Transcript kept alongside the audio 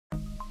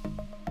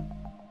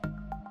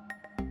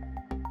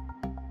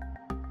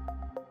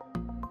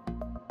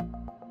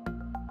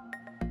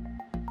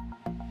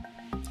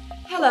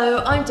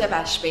Hello, I'm Deb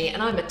Ashby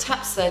and I'm a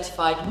TAP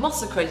certified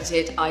Moss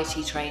accredited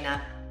IT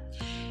trainer.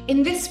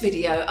 In this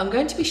video, I'm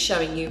going to be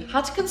showing you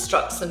how to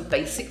construct some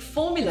basic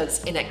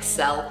formulas in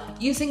Excel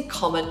using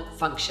common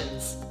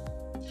functions.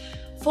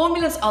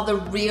 Formulas are the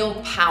real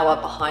power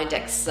behind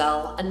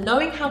Excel, and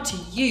knowing how to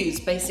use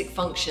basic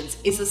functions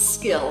is a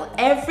skill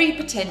every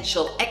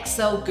potential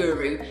Excel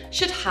guru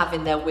should have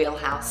in their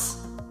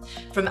wheelhouse.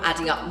 From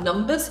adding up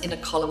numbers in a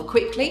column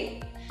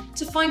quickly,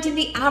 to finding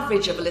the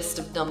average of a list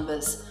of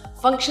numbers,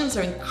 functions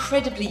are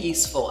incredibly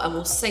useful and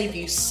will save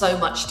you so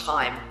much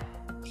time.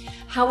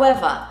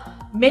 However,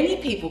 many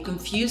people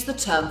confuse the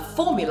term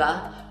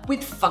formula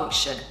with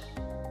function.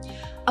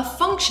 A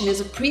function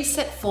is a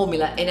preset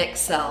formula in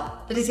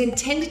Excel that is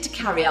intended to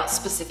carry out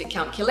specific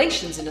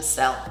calculations in a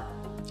cell.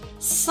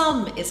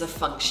 Sum is a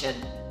function.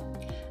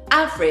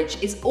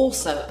 Average is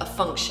also a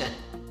function.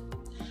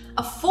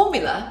 A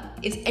formula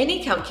is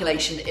any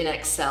calculation in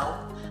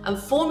Excel, and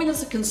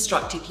formulas are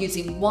constructed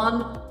using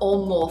one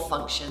or more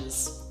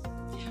functions.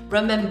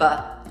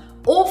 Remember,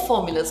 all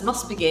formulas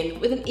must begin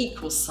with an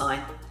equals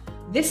sign.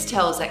 This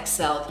tells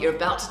Excel that you're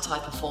about to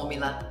type a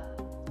formula.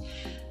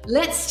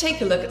 Let's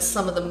take a look at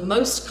some of the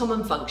most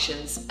common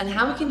functions and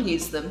how we can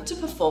use them to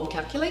perform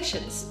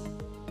calculations.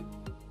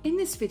 In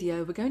this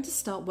video, we're going to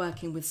start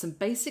working with some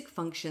basic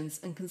functions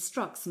and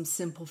construct some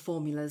simple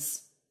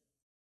formulas.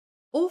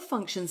 All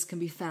functions can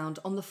be found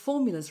on the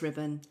Formulas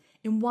ribbon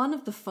in one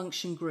of the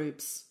function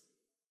groups.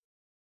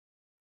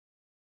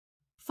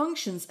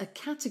 Functions are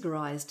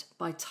categorized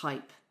by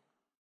type.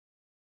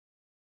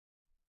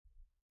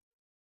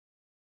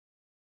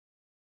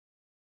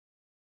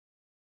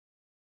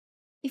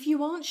 If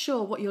you aren't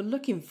sure what you're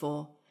looking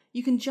for,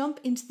 you can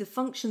jump into the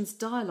Functions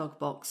dialog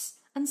box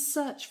and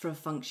search for a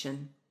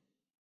function.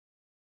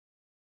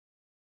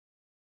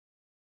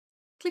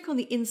 Click on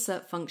the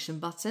Insert Function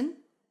button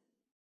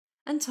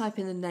and type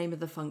in the name of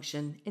the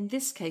function, in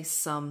this case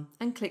sum,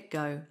 and click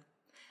Go,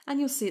 and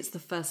you'll see it's the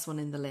first one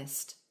in the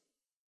list.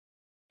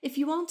 If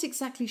you aren't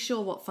exactly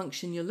sure what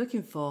function you're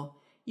looking for,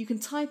 you can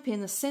type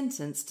in a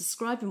sentence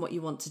describing what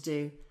you want to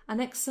do, and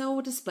Excel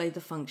will display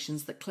the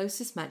functions that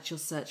closest match your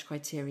search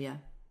criteria.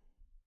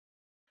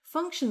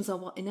 Functions are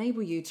what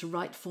enable you to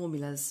write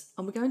formulas,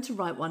 and we're going to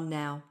write one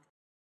now.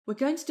 We're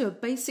going to do a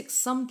basic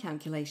sum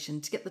calculation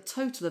to get the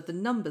total of the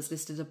numbers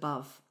listed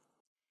above.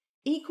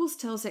 Equals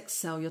tells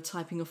Excel you're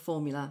typing a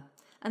formula,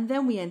 and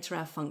then we enter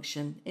our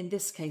function, in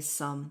this case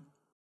sum.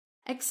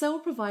 Excel will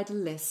provide a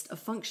list of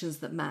functions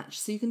that match,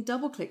 so you can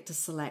double-click to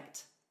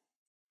select.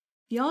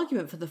 The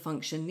argument for the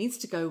function needs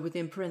to go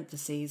within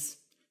parentheses,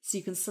 so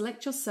you can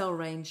select your cell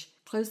range,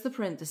 close the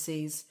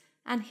parentheses,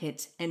 and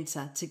hit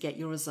Enter to get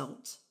your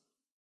result.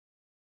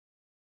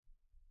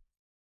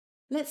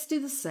 Let's do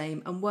the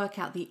same and work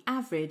out the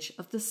average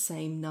of the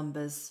same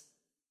numbers.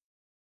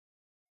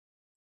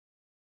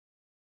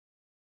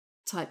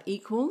 Type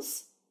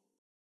equals,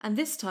 and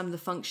this time the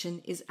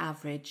function is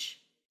average.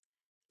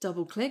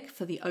 Double-click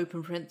for the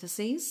open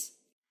parentheses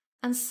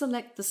and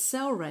select the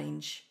cell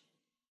range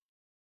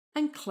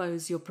and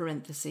close your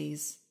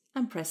parentheses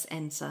and press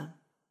Enter.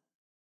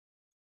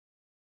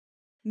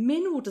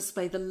 Min will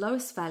display the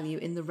lowest value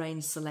in the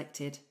range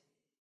selected.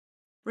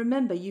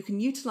 Remember, you can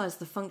utilize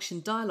the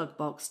function dialog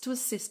box to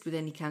assist with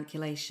any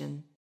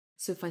calculation.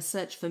 So if I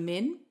search for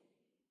min,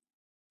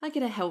 I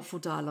get a helpful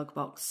dialog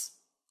box.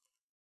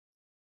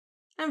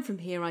 And from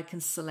here I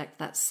can select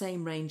that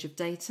same range of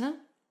data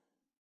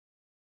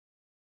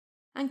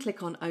and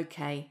click on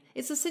OK.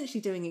 It's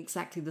essentially doing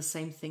exactly the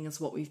same thing as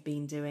what we've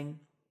been doing.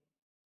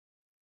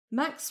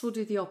 Max will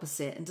do the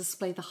opposite and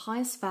display the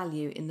highest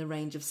value in the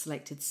range of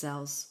selected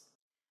cells.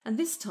 And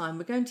this time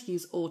we're going to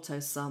use auto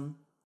sum.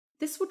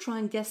 This will try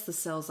and guess the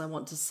cells I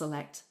want to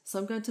select, so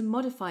I'm going to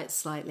modify it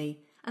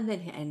slightly and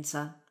then hit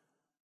Enter.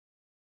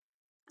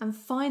 And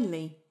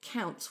finally,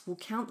 count will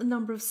count the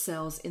number of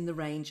cells in the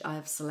range I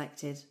have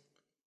selected.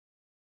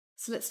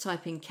 So let's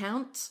type in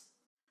count,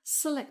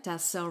 select our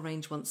cell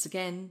range once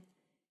again,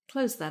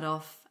 close that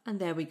off, and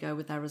there we go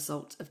with our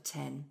result of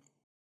 10.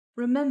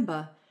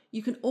 Remember,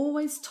 you can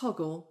always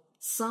toggle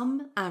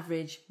sum,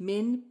 average,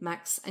 min,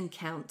 max, and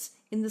count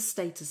in the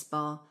status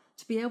bar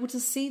to be able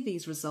to see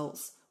these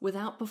results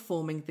without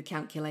performing the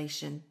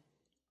calculation.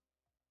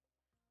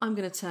 I'm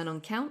going to turn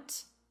on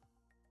count,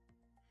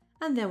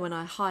 and then when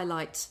I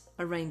highlight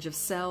a range of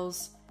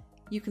cells,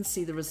 you can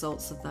see the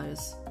results of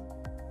those.